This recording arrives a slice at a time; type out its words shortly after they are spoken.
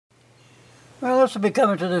Well, this will be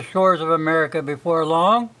coming to the shores of America before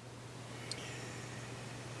long.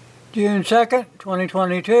 June 2nd,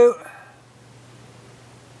 2022.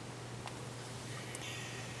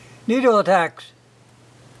 Needle attacks.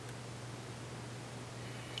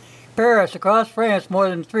 Paris, across France, more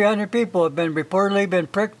than 300 people have reportedly been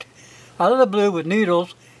pricked out of the blue with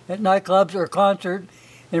needles at nightclubs or concerts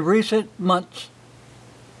in recent months.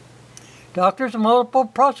 Doctors and multiple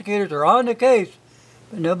prosecutors are on the case,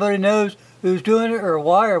 but nobody knows who's doing it or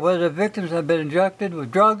why, or whether the victims have been injected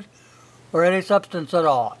with drugs or any substance at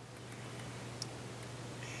all.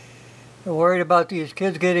 They're worried about these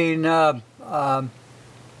kids getting hepatitis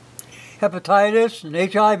and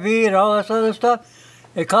HIV and all this other stuff.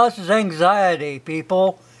 It causes anxiety,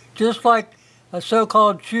 people, just like a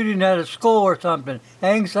so-called shooting at a school or something.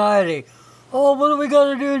 Anxiety. Oh, what are we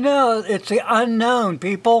going to do now? It's the unknown,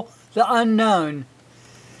 people. The unknown.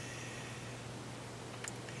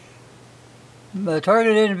 The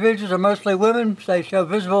targeted individuals are mostly women. They show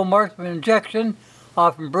visible marks of injection,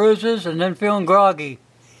 often bruises, and then feeling groggy.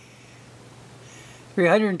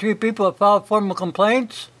 302 people have filed formal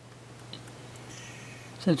complaints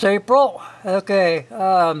since April. Okay.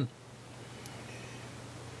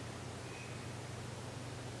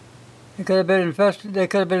 They could have been infested. They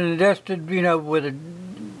could have been ingested, you know, with a.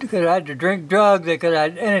 They could have had to drink drugs. They could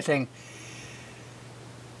have had anything.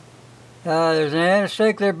 There's an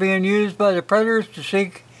anesthetic they're being used by the predators to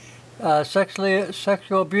seek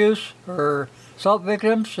sexual abuse or assault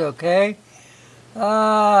victims. Okay.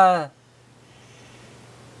 I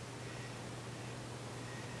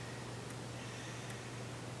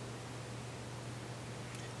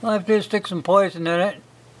have to stick some poison in it.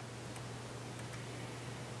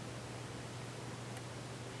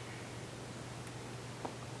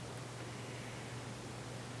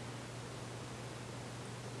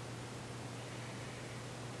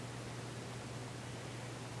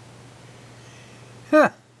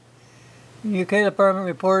 The UK Department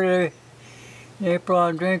reported in April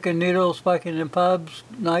on drinking needles spiking in pubs,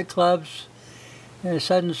 nightclubs, and a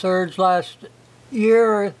sudden surge last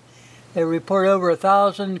year. They report over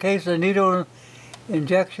 1,000 cases of needle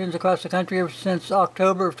injections across the country since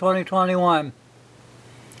October of 2021,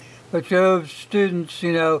 which drove students,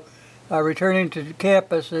 you know, returning to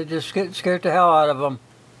campus. They just get scared the hell out of them.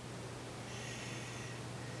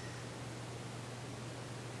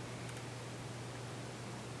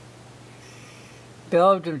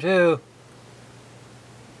 Belgium too.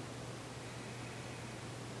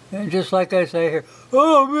 And just like I say here,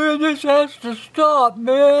 oh man, this has to stop,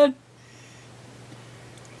 man.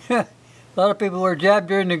 A lot of people were jabbed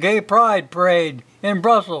during the Gay Pride Parade in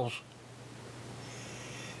Brussels.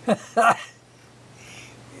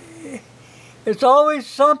 It's always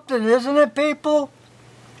something, isn't it, people?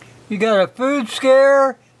 You got a food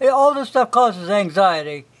scare. All this stuff causes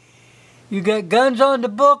anxiety. You get guns on the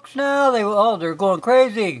books now. They're going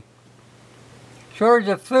crazy. Shortage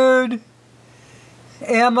of food,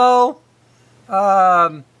 ammo,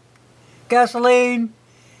 gasoline,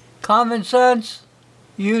 common sense,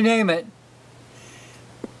 you name it.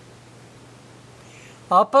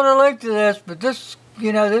 I'll put a link to this, but this,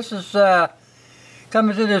 you know, this is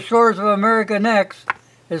coming to the shores of America next.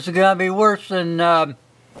 This is going to be worse than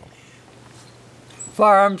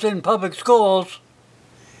firearms in public schools.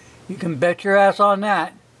 You can bet your ass on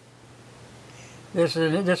that. This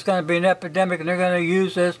is going to be an epidemic, and they're going to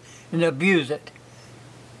use this and abuse it.